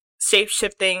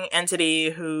shape-shifting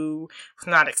entity who was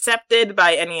not accepted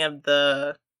by any of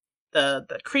the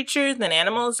creatures and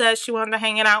animals that she wanted to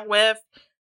hang out with.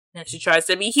 And she tries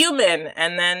to be human,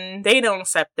 and then they don't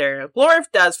accept her. Glorif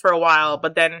does for a while,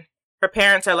 but then her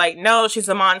parents are like, no, she's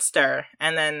a monster.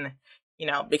 And then,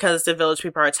 because the village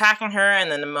people are attacking her, and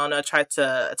then Nimona tried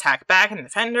to attack back and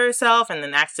defend herself, and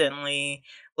then accidentally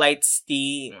lights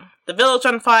the village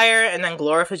on fire, and then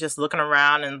Glorif is just looking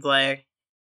around and is like,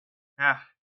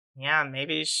 yeah,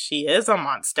 maybe she is a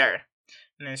monster.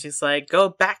 And then she's like, go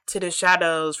back to the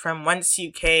shadows from whence you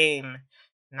came.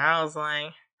 And I was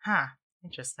like,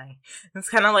 interesting. It's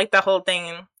kind of like the whole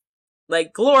thing,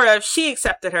 like, Glora, she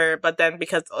accepted her, but then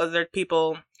because other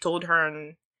people told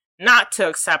her not to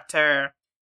accept her,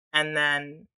 and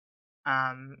then,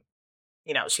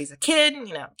 she's a kid,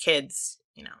 kids,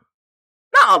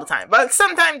 not all the time, but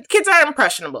sometimes kids are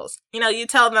impressionables. You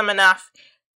tell them enough,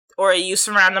 or you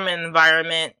surround them in an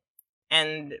environment,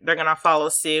 and they're gonna follow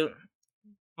suit.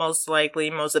 Most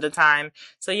likely, most of the time.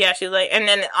 So yeah, she's like, and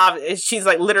then she's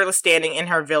like literally standing in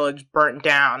her village burnt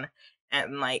down,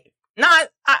 and like,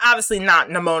 obviously not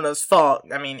Nimona's fault.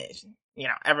 I mean,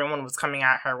 everyone was coming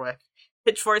at her with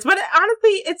pitchforks, but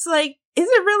honestly, it's like, is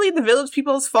it really the village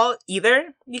people's fault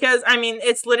either? Because, I mean,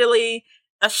 it's literally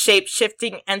a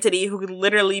shape-shifting entity who could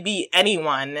literally be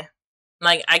anyone.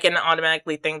 Like, I can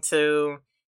automatically think to,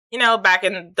 back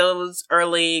in those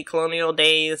early colonial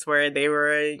days where they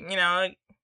were,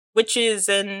 witches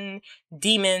and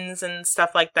demons and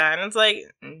stuff like that. And it's like,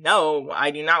 no,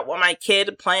 I do not want my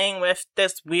kid playing with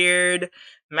this weird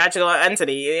magical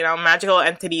entity. You know, magical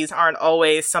entities aren't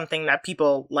always something that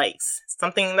people like.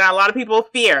 Something that a lot of people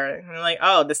fear. And like,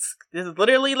 oh, this is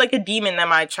literally like a demon that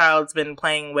my child's been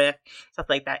playing with, stuff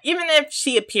like that. Even if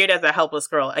she appeared as a helpless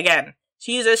girl, again,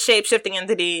 she's a shape-shifting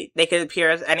entity. They could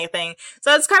appear as anything.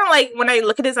 So it's kind of like, when I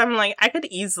look at this, I'm like, I could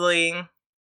easily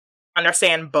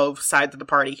understand both sides of the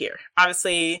party here.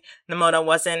 Obviously, Nimona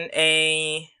wasn't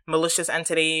a malicious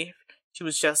entity. She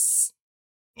was just,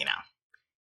 you know,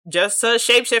 just a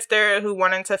shapeshifter who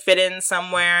wanted to fit in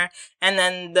somewhere. And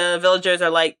then the villagers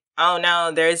are like, oh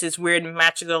no, there's this weird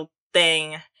magical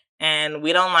thing, and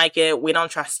we don't like it, we don't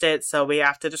trust it, so we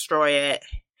have to destroy it.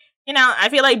 You know, I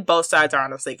feel like both sides are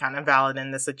honestly kind of valid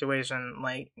in this situation.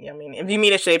 Like, I mean, if you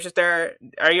meet a shapeshifter,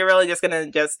 are you really just gonna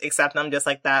just accept them just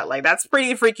like that? Like, that's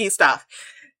pretty freaky stuff.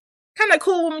 Kind of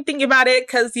cool when we think about it,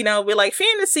 because, you know, we like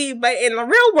fantasy, but in the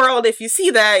real world, if you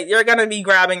see that, you're gonna be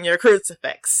grabbing your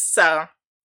crucifix. So,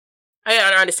 I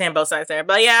don't understand both sides there.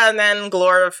 But yeah, and then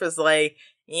Glorf is like,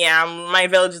 yeah, my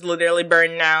village is literally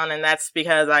burned down, and that's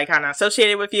because I kind of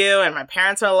associated with you, and my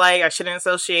parents are like, I shouldn't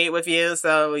associate with you,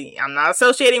 so I'm not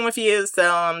associating with you,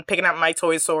 so I'm picking up my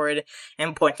toy sword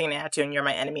and pointing it at you, and you're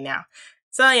my enemy now.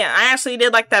 So yeah, I actually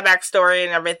did like that backstory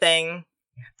and everything.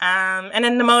 And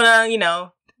then Nimona, you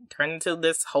know, turned into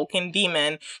this hulking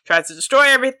demon, tries to destroy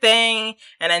everything,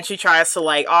 and then she tries to,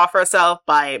 like, off herself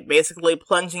by basically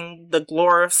plunging the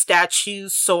Glorf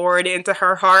statue's sword into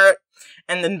her heart,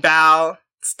 and then Bao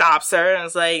stops her and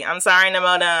is like, I'm sorry,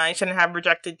 Nimona, I shouldn't have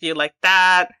rejected you like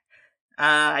that.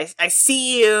 I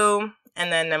see you.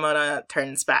 And then Nimona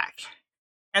turns back.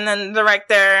 And then the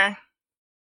director,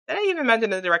 did I even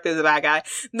mention the director is a bad guy?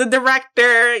 The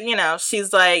director, you know,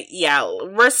 she's like, yeah,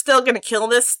 we're still gonna kill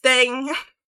this thing.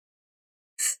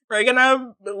 We're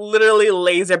gonna literally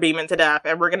laser beam it to death,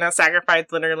 and we're gonna sacrifice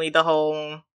literally the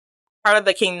whole part of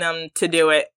the kingdom to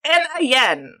do it. And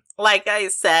again, like I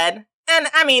said, and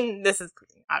I mean, this is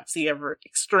obviously an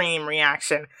extreme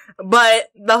reaction, but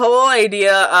the whole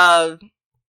idea of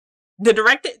the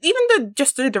director, even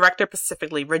just the director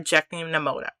specifically rejecting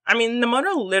Nimona. I mean,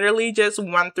 Nimona literally just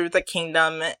went through the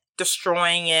kingdom,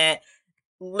 destroying it.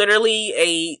 Literally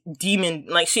a demon,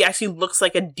 like, she actually looks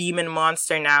like a demon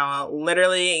monster now.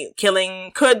 Literally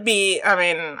killing, could be, I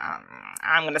mean,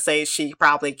 I'm gonna say she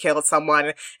probably killed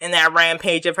someone in that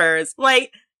rampage of hers.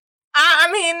 Like,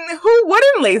 I mean, who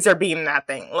wouldn't laser beam that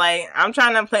thing? Like, I'm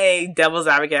trying to play devil's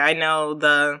advocate. I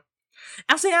know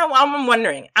actually, I'm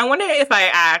wondering. I wonder if I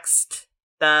asked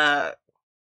the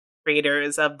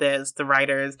creators of this, the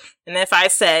writers, and if I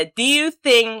said, do you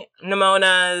think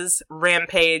Nimona's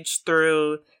rampage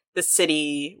through the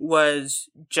city was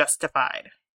justified?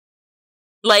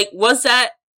 Like, was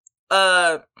that,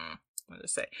 was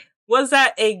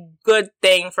that a good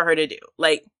thing for her to do?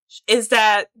 Like, is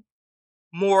that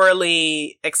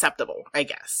morally acceptable, I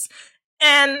guess?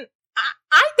 And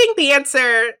I think the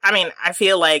answer, I mean, I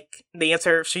feel like the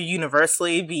answer should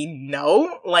universally be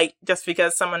no. Like, just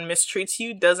because someone mistreats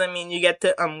you doesn't mean you get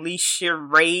to unleash your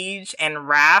rage and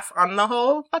wrath on the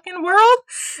whole fucking world.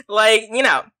 Like, you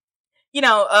know,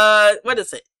 what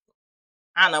is it?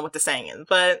 I don't know what the saying is,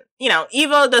 but, you know,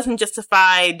 evil doesn't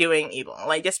justify doing evil.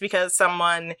 Like, just because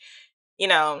someone, you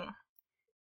know,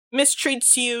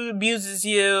 mistreats you, abuses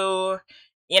you,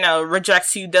 you know,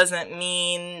 rejects you doesn't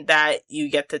mean that you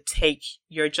get to take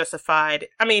your justified,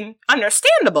 I mean,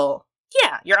 understandable.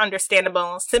 Yeah, you're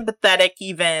understandable, sympathetic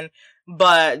even,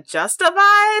 but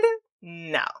justified?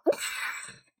 No.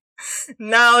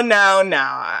 No.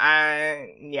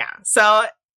 Yeah. So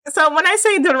when I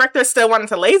say the director still wanted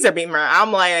to laser beam her,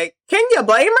 I'm like, can you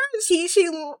blame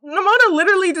her? Nimona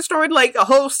literally destroyed, like, a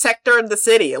whole sector of the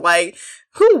city. Like,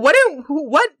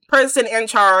 what person in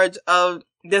charge of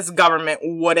this government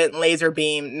wouldn't laser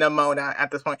beam Nimona at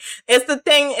this point? It's the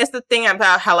thing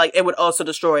about how, like, it would also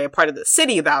destroy a part of the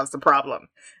city that was the problem.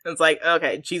 It's like,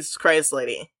 okay, Jesus Christ,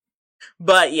 lady.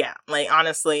 But yeah, like,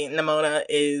 honestly, Nimona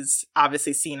is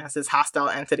obviously seen as this hostile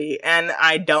entity, and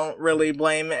I don't really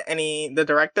blame the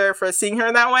director for seeing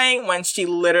her that way when she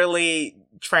literally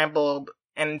trampled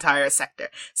an entire sector.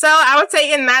 So I would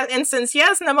say in that instance,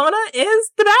 yes, Nimona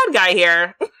is the bad guy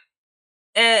here.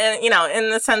 And, you know,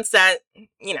 in the sense that,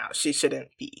 you know, she shouldn't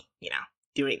be, you know,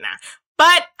 doing that.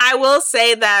 But I will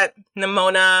say that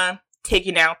Nimona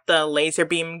taking out the laser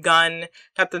beam gun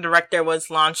that the director was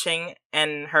launching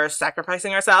and her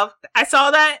sacrificing herself, I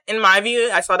saw that, in my view,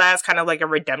 I saw that as kind of like a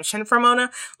redemption for Mona.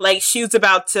 Like, she was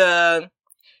about to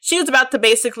she was about to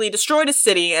basically destroy the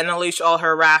city and unleash all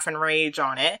her wrath and rage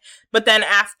on it. But then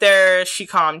after she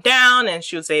calmed down and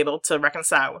she was able to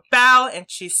reconcile with Bao, and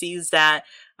she sees that,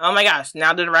 oh my gosh,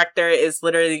 now the director is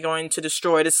literally going to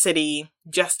destroy the city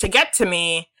just to get to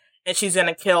me, and she's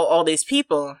gonna kill all these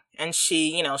people. And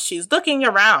she, she's looking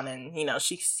around, and,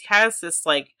 she has this,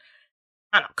 like,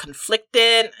 I don't know,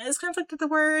 conflicted, is conflicted the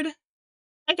word?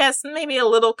 I guess maybe a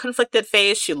little conflicted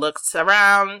face. She looks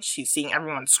around, she's seeing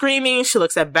everyone screaming, she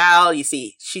looks at Bao,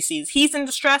 she sees he's in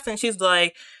distress, and she's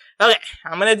like, okay,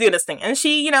 I'm gonna do this thing. And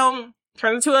she,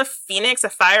 turns into a phoenix, a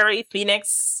fiery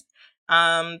phoenix,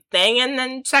 thing, and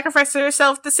then sacrifices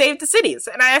herself to save the cities.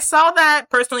 And I saw that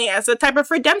personally as a type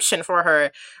of redemption for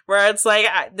her, where it's like,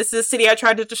 this is a city I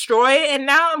tried to destroy, and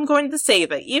now I'm going to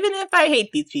save it, even if I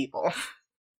hate these people.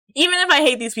 Even if I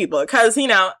hate these people, because,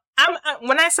 when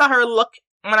I saw her look,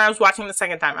 when I was watching the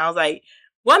second time, I was like,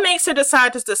 what makes her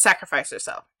decide to sacrifice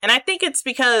herself? And I think it's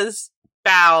because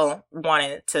Bao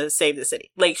wanted to save the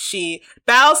city. Like,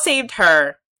 Bao saved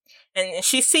her, and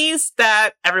she sees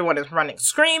that everyone is running,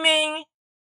 screaming.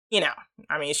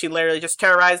 She literally just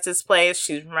terrorized this place.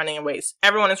 She's running away.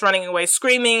 Everyone is running away,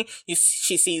 screaming.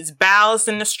 She sees Bao's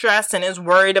in distress and is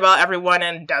worried about everyone,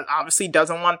 and obviously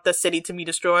doesn't want the city to be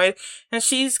destroyed. And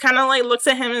she's kind of like, looks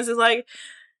at him and is like,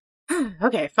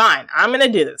 okay, fine. I'm going to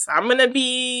do this. I'm going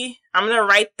to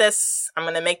write this. I'm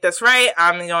going to make this right.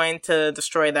 I'm going to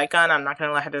destroy that gun. I'm not going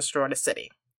to let her destroy the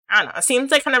city. I don't know. It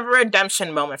seems like kind of a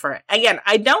redemption moment for her. Again,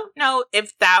 I don't know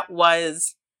if that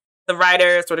was the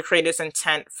writers or the creators'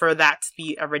 intent for that to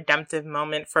be a redemptive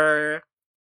moment for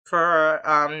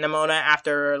Nimona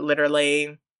after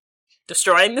literally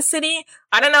destroying the city.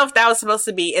 I don't know if that was supposed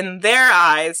to be, in their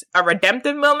eyes, a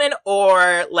redemptive moment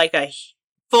or like a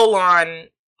full-on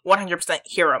 100%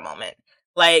 hero moment.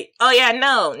 Like, oh yeah,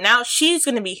 no, now she's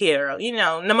gonna be hero.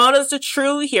 Nimona's the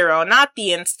true hero, not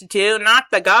the Institute, not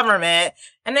the government.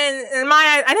 And then in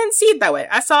my eyes, I didn't see it that way.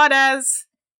 I saw it as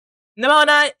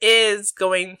Nimona is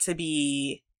going to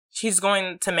be, she's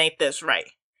going to make this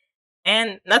right.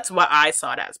 And that's what I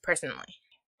saw it as, personally.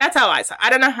 That's how I saw it. I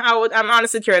don't know how, I'm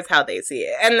honestly curious how they see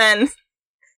it. And then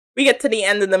we get to the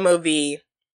end of the movie.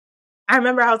 I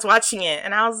remember I was watching it,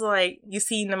 and I was like, you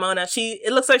see Nimona,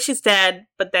 it looks like she's dead,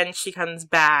 but then she comes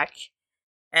back.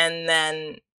 And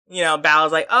then,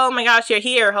 Bao's like, oh my gosh, you're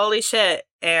here, holy shit.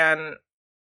 And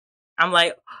I'm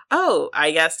like, oh,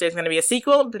 I guess there's gonna be a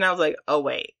sequel? Then I was like, oh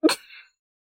wait.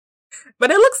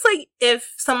 But it looks like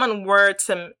if someone were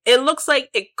to, it looks like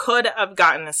it could have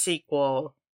gotten a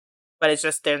sequel, but it's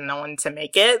just there's no one to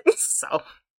make it, so.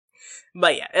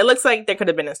 But yeah, it looks like there could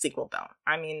have been a sequel though.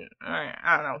 I mean, I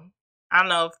don't know. I don't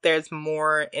know if there's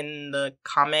more in the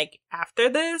comic after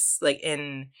this, like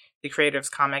in the creator's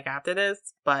comic after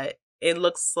this, but it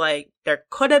looks like there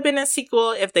could have been a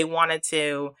sequel if they wanted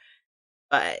to,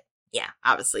 but yeah,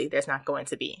 obviously there's not going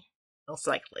to be, most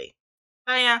likely.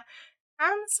 But yeah,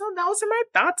 so those are my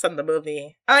thoughts on the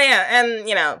movie. Oh yeah, and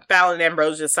Bao and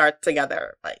Ambrosia start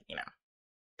together, like,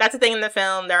 that's the thing in the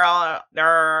film, there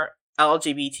are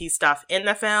LGBT stuff in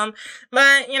the film,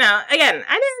 but again, I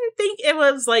didn't think it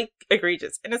was like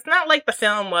egregious, and it's not like the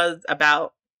film was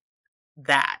about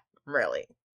that, really.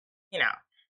 There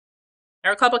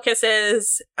are a couple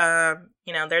kisses,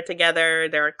 they're together,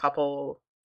 they're a couple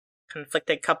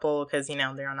conflicted couple because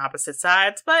they're on opposite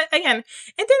sides, but again, it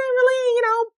didn't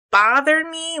really bother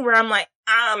me where I'm like,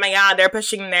 oh my god, they're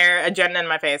pushing their agenda in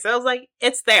my face. I was like,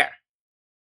 it's there,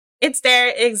 it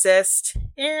exists,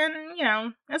 and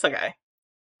it's okay.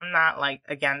 I'm not like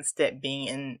against it being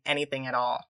in anything at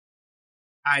all.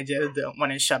 I just don't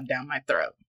want it shoved down my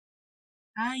throat.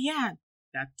 Yeah,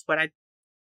 that's what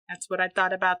I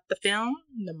thought about the film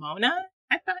Nimona.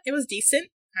 I thought it was decent.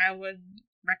 I would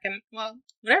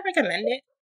recommend it.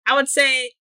 I would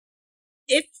say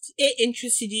if it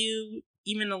interested you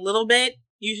even a little bit,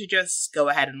 you should just go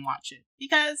ahead and watch it,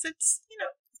 because it's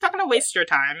it's not going to waste your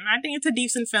time. I think it's a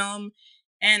decent film,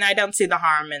 and I don't see the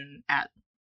harm in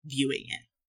viewing it.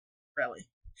 Really.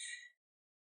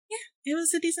 Yeah, it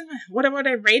was a decent film. What would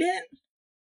I rate it?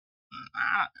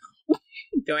 I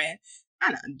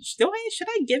don't know. Should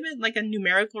I give it like a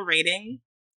numerical rating?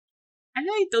 I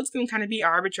feel like those can kind of be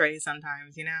arbitrary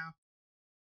sometimes,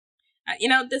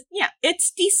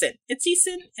 it's decent. It's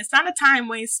decent. It's not a time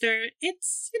waster.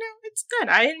 It's good.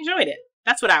 I enjoyed it.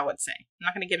 That's what I would say. I'm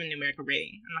not going to give it a numerical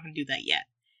rating. I'm not going to do that yet.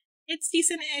 It's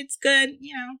decent. It's good.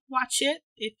 Watch it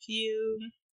if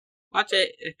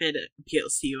it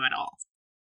appeals to you at all.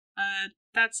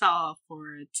 That's all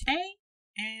for today,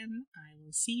 and I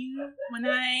will see you when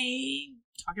I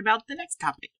talk about the next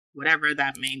topic, whatever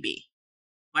that may be.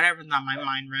 Whatever's on my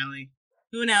mind, really.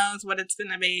 Who knows what it's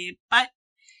gonna be, but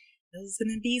It's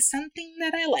gonna be something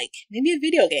that I like. Maybe a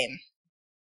video game.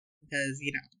 Because,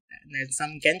 there's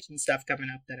some Genshin stuff coming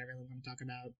up that I really want to talk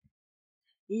about.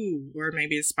 Ooh, or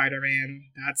maybe a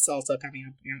Spider-Man. That's also coming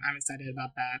up. I'm excited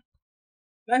about that.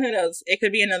 But who knows? It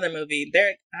could be another movie.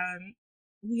 There's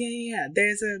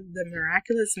the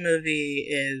Miraculous movie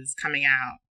is coming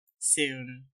out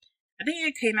soon. I think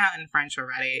it came out in French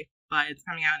already, but it's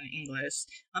coming out in English.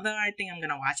 Although I think I'm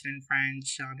gonna watch it in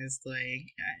French,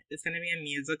 honestly. It's gonna be a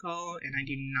musical, and I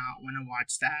do not want to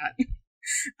watch that.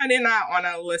 I did not want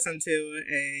to listen to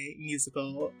a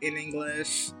musical in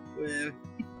English with...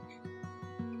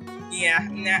 Yeah,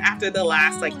 after the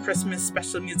last, Christmas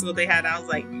special musical they had, I was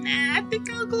like, nah, I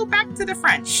think I'll go back to the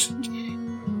French.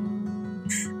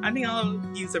 I think I'll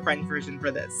use the French version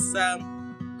for this. So,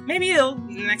 maybe the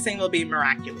next thing will be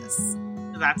Miraculous.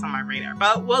 That's on my radar.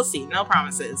 But we'll see. No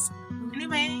promises.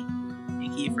 Anyway,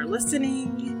 thank you for listening,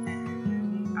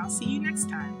 and I'll see you next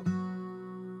time.